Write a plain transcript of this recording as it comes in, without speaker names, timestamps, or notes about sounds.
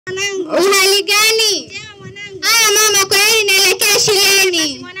mwanangu. Uhali gani? Njema mwanangu. Haya mama, kwa hiyo naelekea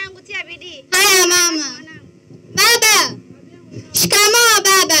shuleni. Mwanangu tia bidii. Haya mama. Baba. Shikamoo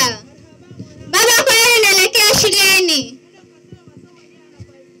baba. Baba, kwa hiyo naelekea shuleni.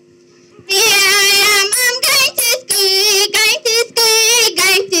 Yeah, I'm going to school, going to school,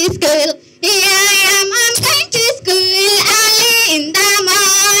 going to school. Yeah, I'm going to school early in the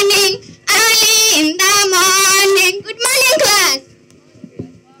morning, early in the morning. Good morning, class.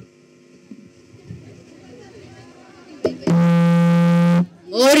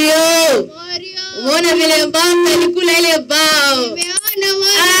 Oreo. Umeona vile Mbappe alikula ile bao? Nimeona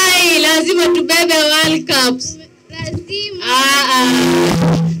mwana. Ai, lazima tubebe World Cups. Lazima.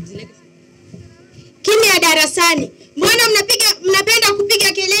 Kimya darasani. Mbona mnapenda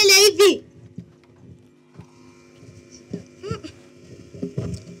kupiga kelele hivi?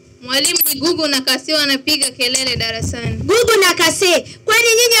 Mwalimu ni Gugu na Kasio wanapiga kelele darasani. Gugu na Kase, kwani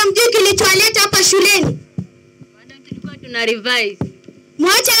nyinyi hamjui kilichowaleta hapa shuleni? Baada tulikuwa tuna revise.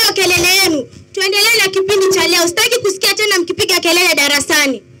 Mwache hiyo kelele yenu. Tuendelee na kipindi cha leo. Sitaki kusikia tena mkipiga kelele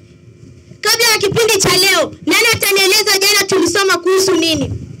darasani. Kabla ya kipindi cha leo, nani atanieleza jana tulisoma kuhusu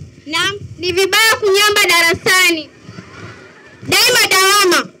nini? Naam, ni vibaya kunyamba darasani. Daima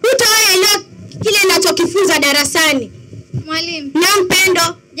dawama, hutaelewa kile ninachokifunza darasani. Mwalimu. Na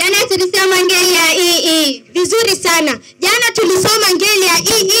Mpendo, Jana tulisoma ngeli ya ii. vizuri sana. Jana tulisoma ngeli ya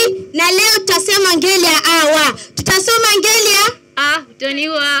ii na leo tutasema ngeli ya awa. Tutasoma ngeli ya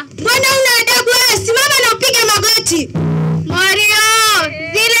Utaniua. Mbona una adabu wewe? Simama na upige magoti. Mario,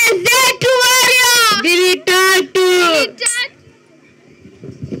 zile zetu Mario. Mbili tatu.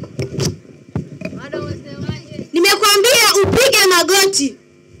 Nimekwambia upige magoti.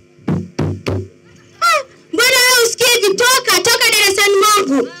 Mbona wewe usikie? Toka darasani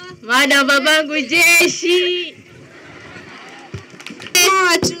mwangu. Mada babangu jeshi.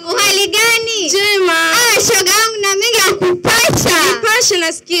 Uhali gani? Jema. Shoga yangu na mengi ya kupasha. Nipashe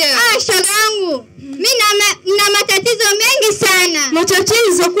nasikia. Shoga yangu. Mimi na matatizo mengi sana.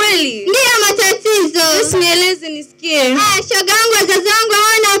 Matatizo kweli? Ndio matatizo. Usinieleze nisikie. Shoga yangu, wazazi wangu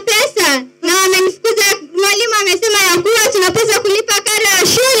hawana pesa na wamenifukuza. Mwalimu amesema ya kuwa tuna pesa kulipa karo ya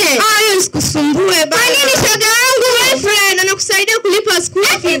shule. Hiyo sikusumbue bana. Kwa nini shoga yangu? Boyfriend anakusaidia kulipa school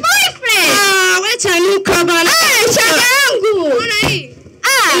fees. Boyfriend. Wewe chanuka bana. Shoga yangu. Unaona hii?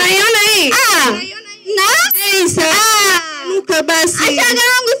 Unaiona hii? Na? Nuka basi. Shoga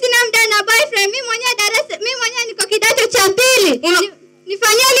yangu, sina muda na boyfriend. Mimi mwenyewe niko kidato cha pili.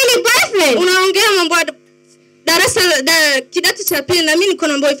 Nifanyie nini boyfriend? Unaongea mambo ya darasa kidato cha pili na mimi niko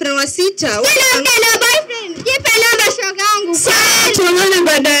na boyfriend wa 6. Sina muda na boyfriend. Jipe namba shoga yangu. Sawa, tuonane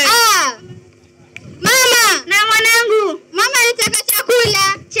baadaye. Mama. Na mwanangu. Mama anataka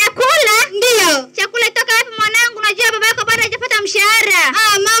chakula. Chakula? Ndio. Chakula toka wapi mwanangu? Unajua baba yako bado hajapata mshahara.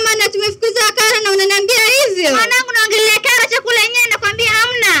 Mama, na tumefukuzwa karo na unaniambia hivyo. Mwanangu, naongelea karo, chakula yenyewe nakwambia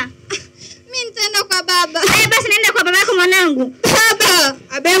hamna. Mimi nitaenda kwa baba. Haya basi, naenda kwa baba yako mwanangu. Baba.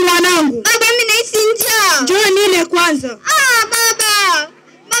 Abe mwanangu. Baba, mimi nahisi njaa. Njoo nile kwanza. Baba.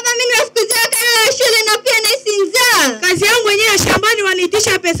 Baba, mimi nimefukuzwa karo ya shule na pia nahisi njaa. Kazi yangu wenyewe shambani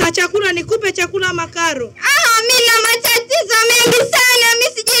waniitisha pesa chakula, nikupe chakula makaro. Mimi na matatizo mengi sana.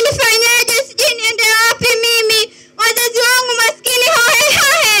 Mimi sijui nifanyaje, sijui niende wapi mimi. Wazazi wangu maskini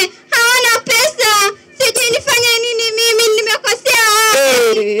hohe hawana pesa. Sijui nifanye nini mimi, nimekosea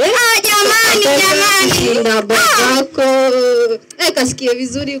wapi? Jamani. Ndio babako. Kasikia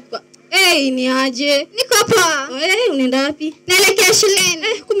vizuri kwa. Ni aje? Niko poa. Unaenda wapi? Naelekea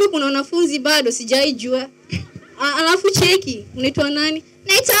shuleni. Kumbe kuna wanafunzi bado sijaijua. Alafu cheki, unaitwa nani?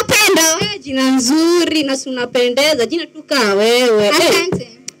 Naitwa Pendo. Jina nzuri na unapendeza. Jina tu kama wewe.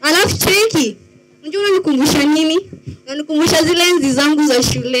 Asante. Alafu cheki, unajua unanikumbusha nini? Unanikumbusha zile enzi zangu za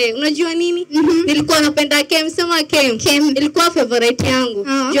shule. Unajua nini? Nilikuwa napenda Kem, sema Kem. Ilikuwa favorite yangu.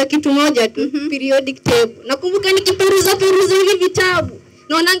 Jua kitu moja tu, periodic table. Nakumbuka nikiperuza hivi vitabu.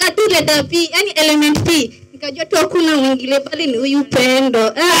 Naonanga tu letter P, yani element P. Nikajua tu hakuna mwingine bali ni huyu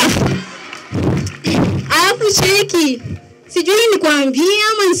Pendo. Alafu cheki, sijui nikwambie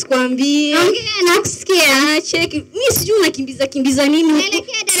ama nisikwambie. Ongea na kusikia. Cheki, mimi sijui unakimbiza nini.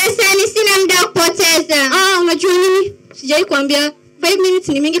 Naelekea darasani, sina muda wa kupoteza. Unajua nini? Sijai kuambia 5 minutes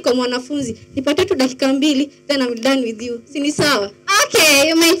ni mingi kwa mwanafunzi. Nipate tu dakika 2 then I'm done with you. Si ni sawa? Okay,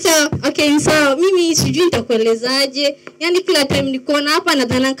 you may talk. Okay, ni sawa. Mimi sijui nitakuelezaje. Yaani kila time niko na hapa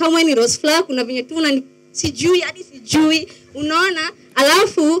nadhani kama ni rose flower kuna venye tu sijui. Unaona?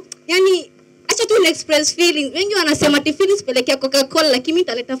 Alafu yani acha tu express feelings. Wengi wanasema ati feelings pelekea Coca-Cola lakini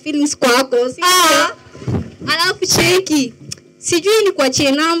nitaleta feelings kwako. Alafu cheki. Sijui ni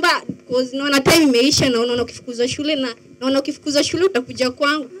kuachie namba because naona time imeisha na unaona ukifukuzwa shule na naona ukifukuzwa shule utakuja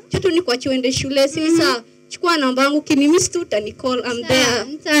kwangu. Choto ni kuache uende shule, si sawa? Chukua namba yangu, kinimiss tu utanicall, I'm there.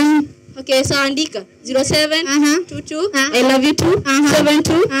 Okay, so andika 0722 I love you too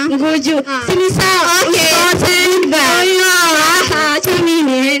 72 nguju. Si sawa? Okay. Acha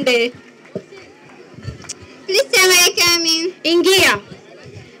mimi niende. Please tell me coming. Ingia.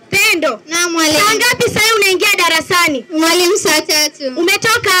 Pendo. Na mwalimu. Saa ngapi sasa unaingia darasani? Mwalimu saa 3.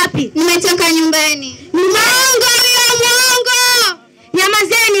 Umetoka wapi? Nimetoka nyumbani. Mwongo huyo, mwongo.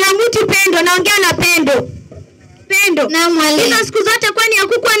 Nyamazeni, hamuti Pendo, naongea na Pendo. Pendo. Na mwalimu. Hizo siku zote kwani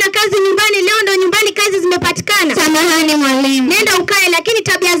hakukuwa na kazi nyumbani, leo ndo nyumbani kazi zimepatikana? Samahani mwalimu. Nenda ukae, lakini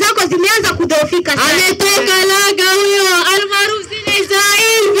tabia zako zimeanza kudhoofika sana. Ametoka laga huyo, almaarufu zile za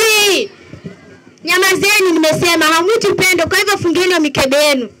hivi. Nyamazeni nimesema, hamuti Pendo, kwa hivyo fungeni mikebe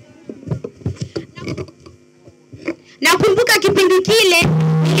yenu. Nakumbuka kipindi kile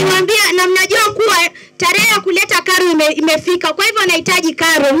niliwaambia na mnajua kuwa tarehe ya kuleta karo imefika. Kwa hivyo nahitaji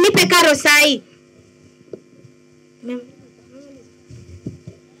karo. Nipe karo sahi.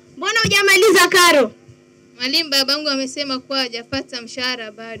 Mbona hujamaliza karo? Mwalimu, babangu amesema kuwa hajapata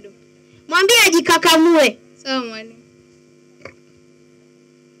mshahara bado. Mwambie ajikakamue. Sawa mwalimu.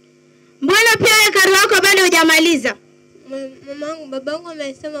 Mbona pia karo yako bado hujamaliza? Mamangu, babangu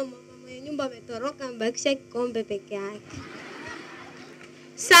amesema mama mwenye nyumba ametoroka, mbakisha kikombe peke yake.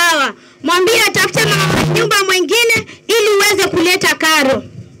 Sawa. Mwambie atafute mama nyumba mwingine ili uweze kuleta karo.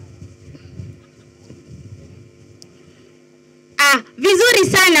 Vizuri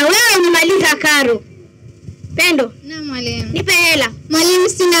sana. Wewe umemaliza karo. Pendo. Na mwalimu. Nipe hela. Mwalimu,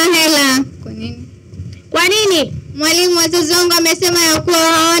 sina hela. Kwa nini? Kwa nini? Mwalimu, wazazi wangu wamesema ya kuwa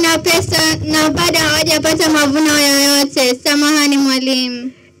hawana pesa na bado hawajapata mavuno yoyote. Samahani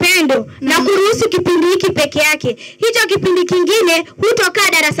mwalimu. Pendo, na kuruhusu kipindi hiki peke yake. Hicho kipindi kingine hutokaa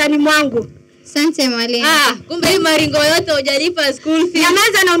darasani mwangu. Asante mwalimu. Kumbe hii maringo yote hujalipa school fee.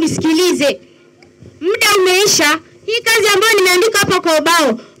 Nyamaza na unisikilize. Muda umeisha. Hii kazi ambayo nimeandika hapo kwa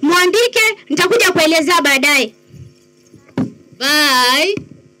ubao, muandike, nitakuja kuelezea baadaye. Bye.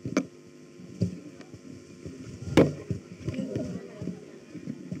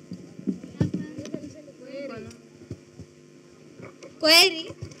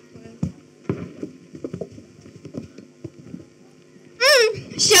 Kweli?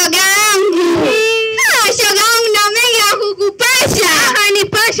 Shoga yangu. Shoga yangu na mengi ya kukupasha.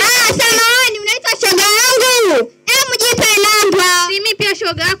 Nipasha. Samahani, unaitwa shoga yangu? Mjipe namba. Si mimi pia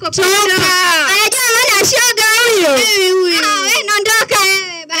shoga yako Toka. Anajua maana shoga huyo. Wewe nondoka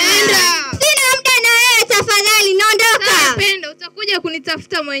wewe bana. Sina muda na wewe, tafadhali nondoka. Pendo, utakuja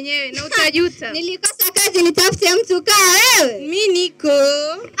kunitafuta mwenyewe na utajuta. Nilikosa kazi nitafute mtu kaa wewe. Mimi niko.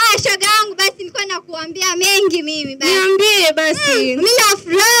 Shoga yangu, basi nilikuwa nakuambia mengi mimi basi. Niambie basi. Mimi na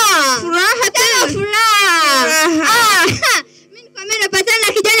furaha. Furaha tena. Furaha. Mimi nikwambia napatana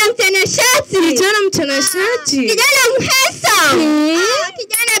na kijana mtanashati. Kijana mtanashati. Kijana mhesa.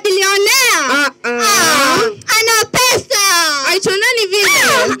 Kijana bilionea. Ana pesa. Aitwa nani vile?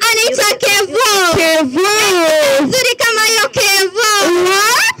 Anaitwa Keivo. Keivo. Nzuri kama hiyo Keivo.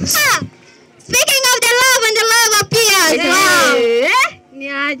 Speaking of the love and the love appears.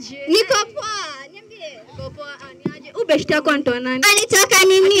 Niaje. Niko poa. Niambie. Niko poa. Niaje. Ubeshti yako anaitwa nani? Anitoka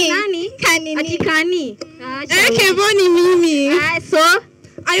nini? Nani? Kanini. Ati kani? Keivo ni mimi. So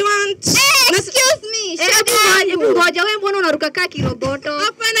I want. Excuse me. Hebu ngoja, wewe mbona unaruka kama kiroboto?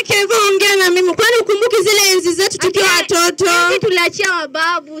 Hapana Keivo, ongea na mimi. Kwani ukumbuki zile enzi zetu tukiwa watoto? Sisi tuliachia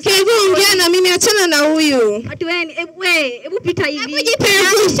mababu. Keivo, ongea na mimi, achana na huyu. Ati wewe, hebu pita hivi. Hebu jipe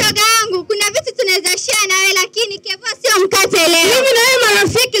shoga yangu. Kuna vitu tunaweza share na wewe, lakini Keivo sio mkate leo. Mimi na wewe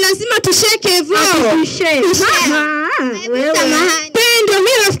marafiki, lazima tushare Keivo. Wewe. Samahani. Pendo,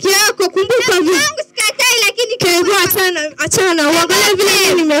 mimi rafiki yako, kumbuka Yangu sikatai, lakini Keivo, achana na uangalie vile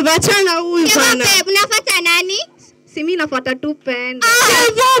mimi nimevaa, achana na huyu bana. Keivo, unafuata nani? Si mimi nafuata tu Pendo.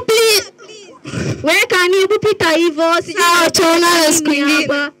 Keivo, please. Wewe kani, hebu pita hivyo. Sawa, tuonane siku nyingine.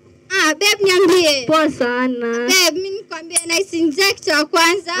 Babe, niambie. Poa sana. Babe, mimi nikwambia nice injector wa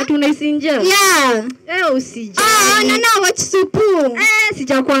kwanza. Ati unaisinja? Yeah. Usijali. No, watch supu.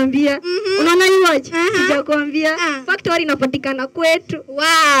 Sijakwambia. Unaona hii watch? Sijakwambia. Factory inapatikana kwetu.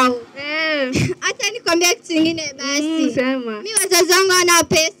 Wow. Acha nikwambia kitu kingine basi. Sema. Mimi wazazi wangu wana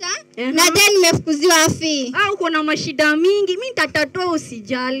pesa na then nimefukuziwa fee. Uko na mashida mingi, mimi nitatatua,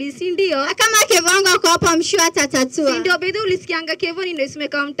 usijali, si ndio? Kama Keivo wangu ako hapa mshua atatatua. Si ndio bedhi ulisikianga Keivo ndio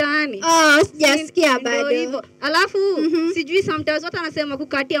isimeka mtaani? Sijasikia bado. Hivyo. Alafu sijui sometimes watu anasema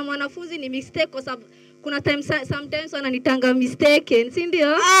kukatia mwanafunzi ni mistake kwa sababu kuna time sometimes wananitanga mistaken, si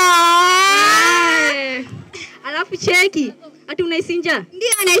ndio? Alafu cheki, ati unaisinja? Ndio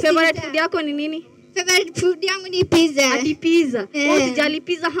anaisinja. Favorite food yako ni nini? Favorite food yangu ni pizza. Ati pizza. Usijali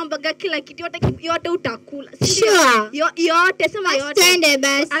pizza, hamburger, kila kitu yote utakula. Sure. Yote sema yote. Twende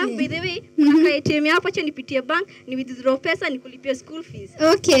basi. Alafu by the way, ATM hapo acha nipitie bank, ni withdraw pesa nikulipie school fees.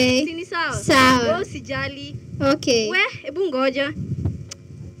 Okay. Si ni sawa? Sawa. Usijali. Okay. We, hebu ngoja.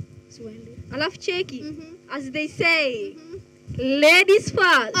 Siwende. Alafu cheki. As they say, ladies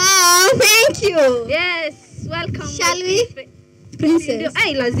first. Oh, thank you. Yes, welcome. Shall we? Princess.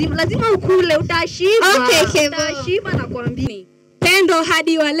 Ai, lazima ukule, utashiba. Okay, Keivo. Utashiba nakwambia. Pendo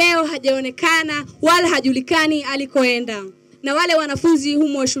hadi wa leo hajaonekana wala hajulikani alikoenda. Na wale wanafunzi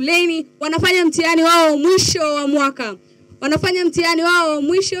humo shuleni wanafanya mtihani wao mwisho wa mwaka. Wanafanya mtihani wao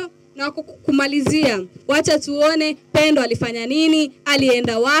mwisho na kumalizia. Wacha tuone Pendo alifanya nini,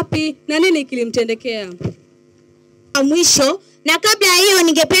 alienda wapi na nini kilimtendekea. Mwisho, na kabla hiyo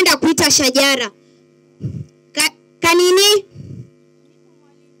ningependa kuita Shajara. Kanini?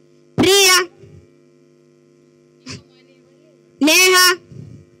 Priya. Neha.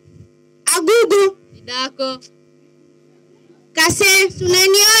 Agugu. Dako. Kase,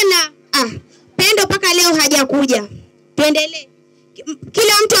 unaniona? Pendo paka leo hajakuja. Tuendelee.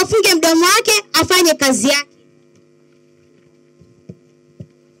 Kila mtu afunge mdomo wake, afanye kazi yake.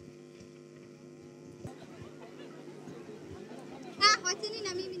 Watini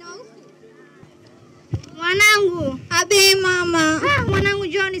na mimi na huku. Mwanangu. Abe mama. Mwanangu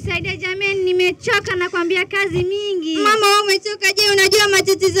John, nisaidie jamani, nimechoka na kuambia kazi mingi. Mama wewe umechoka je? Unajua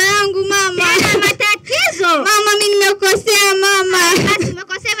matatizo yangu mama. Tena matatizo? Mama mimi nimekosea mama. Basi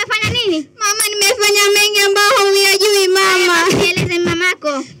umekosea, umefanya nini? Mama nimefanya mengi ambayo huyajui mama. Nieleze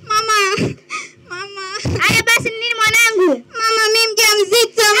mamako. Mama. Haya basi nini mwanangu? Mama mimi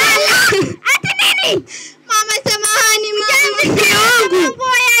mjamzito mama. Ati nini? Mama samahani mama. Mjamzito wangu.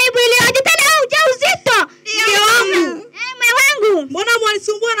 Ngoja aibu ile tena ujauzito. Ndio wangu. Mume wangu. Mbona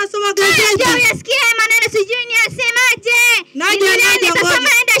mwanisumbua nasoma gazeti? Ndio yasikia maneno sijui ni asemaje. Naja Nitasema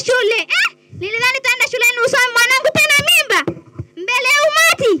enda shule. Nilidhani taenda shule ni usome mwanangu tena mimba. Mbele ya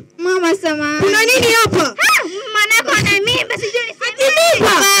umati. Mama samahani. Kuna nini hapa? Mwanangu ana mimba sijui nisemaje.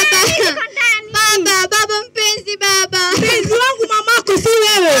 Baba mpenzi baba. Mpenzi wangu mamako si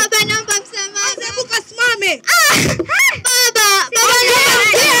wewe. Baba naomba msamaha. Hebu kasimame.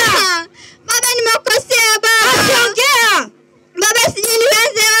 Baba nimekosea baba. Ongea. Baba sijui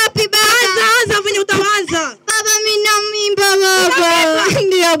nianze wapi baba. Anza venye utaanza. Baba mimi na mimba baba.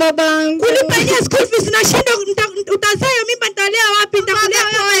 Ndio babangu. Kulipa school fees na shindo utazayo mimba nitalea wapi? Nitakulea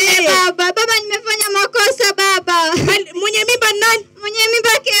wewe. Baba nimefanya makosa baba. Mwenye mimba nani? Mwenye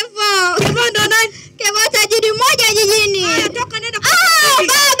mimba Keivo. Keivo ndo nani? Keivo tajiri mmoja jijini. Toka nenda kwa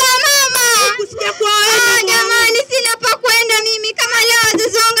baba mama. Kusikia kwa wewe. Jamani sina pa kwenda mimi, kama leo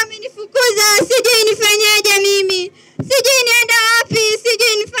wazazi wangu amenifukuza, sijui nifanyeje mimi. Sijui nienda wapi,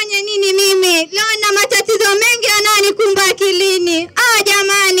 sijui nifanye nini mimi. Leo na matatizo mengi yananikumba akilini.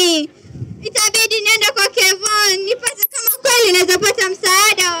 Jamani. Itabidi niende kwa Keivo nipate kama kweli naweza pata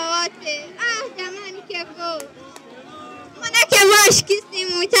msaada wowote. Jamani Keivo. Mbona Keivo ashiki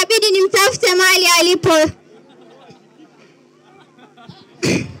simu? Itabidi nimtafute mahali alipo.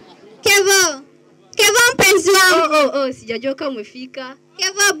 Keivo mpenzi wangu. Sijajua kama umefika.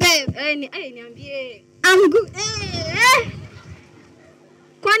 Keivo babe. Niambie. I'm good.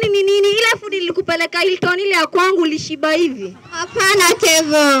 Kwani ni nini ile food nilikupeleka Hilton ile ya kwangu ulishiba hivi? Hapana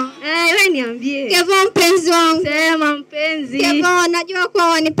Keivo. Wewe niambie. Keivo mpenzi wangu. Sema mpenzi. Keivo najua kwa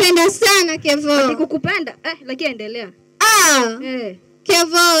wanipenda sana Keivo. Nikukupenda. Lakini endelea.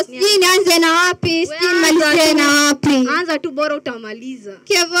 Keivo, sijui nianze na wapi, sijui nimalizie na wapi. Anza tu bora utamaliza.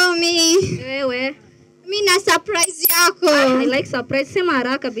 Keivo wewe. Mimi na surprise yako. I like surprise. Sema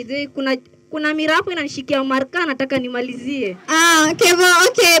haraka bidii. Kuna mirapo inanishikia marka nataka nimalizie. Keivo,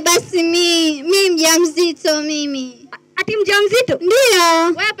 okay basi mimi mjamzito mimi. Ati mjamzito? Ndio.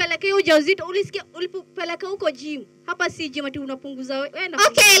 Wewe pelekea ujauzito. Ulisikia ulipopeleka huko gym. Hapa si gym ati unapunguza wewe.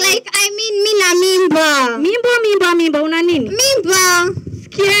 Okay, like I mean mimi na mimba. Mimba una nini? Mimba.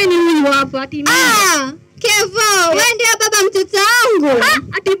 Sikieni huyu hapa ati mimba. Keivo, wewe ndio baba mtoto wangu.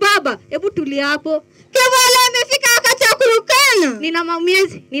 Ati baba, hebu tulia hapo. Keivo leo imefika wakati wa kurukana. Nina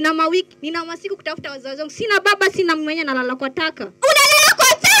miezi, nina mawiki, nina masiku kutafuta wazazi wangu. Sina baba, sina mwenye nalala kwa taka. Unalala kwa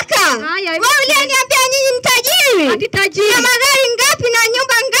taka? Wewe uliniambia nyinyi ni tajiri. Ati tajiri. Na magari ngapi na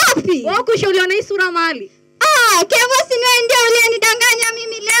nyumba ngapi? Wewe kushauriana hii sura mali. Keivo si wewe ndio uliyenidanganya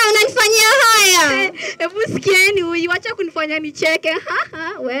mimi leo unanifanyia haya. Hebu sikieni huyu, acha kunifanya nicheke.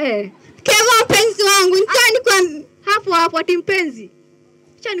 We. Keivo mpenzi wangu, nitani kwa hapo ati mpenzi.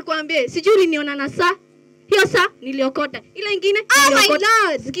 Acha nikwambie, sijui uliniona na saa. Hiyo saa niliokota. Ile nyingine niliokota.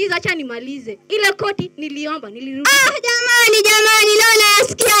 Sikiza acha nimalize. Ile koti niliomba, nilirudi. Jamani leo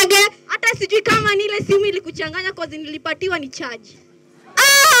nasikiaga. Hata sijui kama ni ile simu ilikuchanganya cause nilipatiwa ni charge.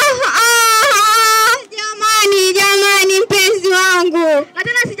 Jamani mpenzi wangu. Na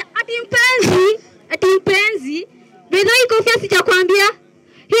tena ati mpenzi. Bado iko kofia sijakwambia.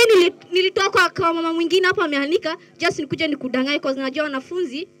 Hii nilitoka kwa mama mwingine hapa ameanika just nikuje nikudanganye cause najua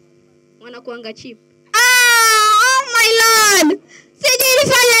wanafunzi wanakuanga cheap. Oh my lord. Sijui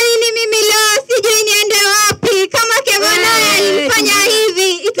nifanya nini mimi leo, sijui niende wapi. Kama Keivo naye alinifanya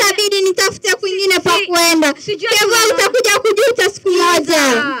hivi, itabidi nitafute kwingine pa kwenda. Keivo utakuja kujuta siku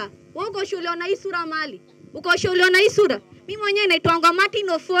moja. Wewe uko shule una hii sura mali. Uko shule una hii sura. Mimi mwenyewe naitwa Martin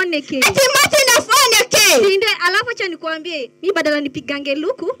Ofoneke. Ati Martin Ofoneke. Ndio, alafu acha nikwambie, mimi badala nipigange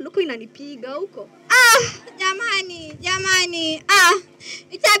luku inanipiga huko. Jamani.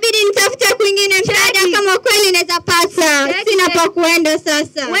 Itabidi nitafute kwingine msaada kama kweli naweza pata. Sina pa kuenda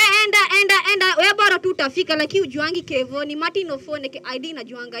sasa. Wewe enda, wewe bora tu utafika lakini ujuangi Keivo ni Martin Ofoneke, ID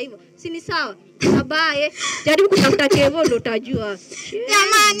najuanga hivyo. Si ni sawa? Babaye, jaribu kutafuta Keivo ndio utajua.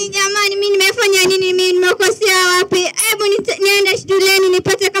 Jamani mimi nimefanya nini? Mimi nimekosea wapi? Hebu niende shuleni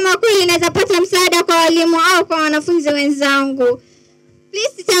nipate kama kweli naweza pata msaada kwa walimu au kwa wanafunzi wenzangu.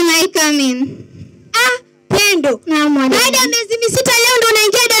 Please tell me come in. Pendo. Baada ya miezi 6 leo ndo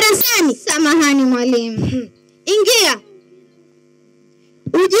unaingia darasani? Samahani mwalimu. Ingia.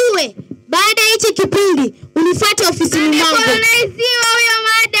 Ujue baada ya hichi kipindi unifuate ofisini mwangu. Unaisiwa huyo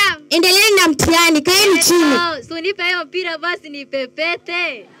madam. Endeleeni na mtihani, kaeni chini. So nipe hiyo mpira basi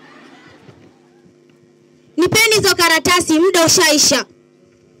nipepete. Nipeni hizo karatasi, muda ushaisha.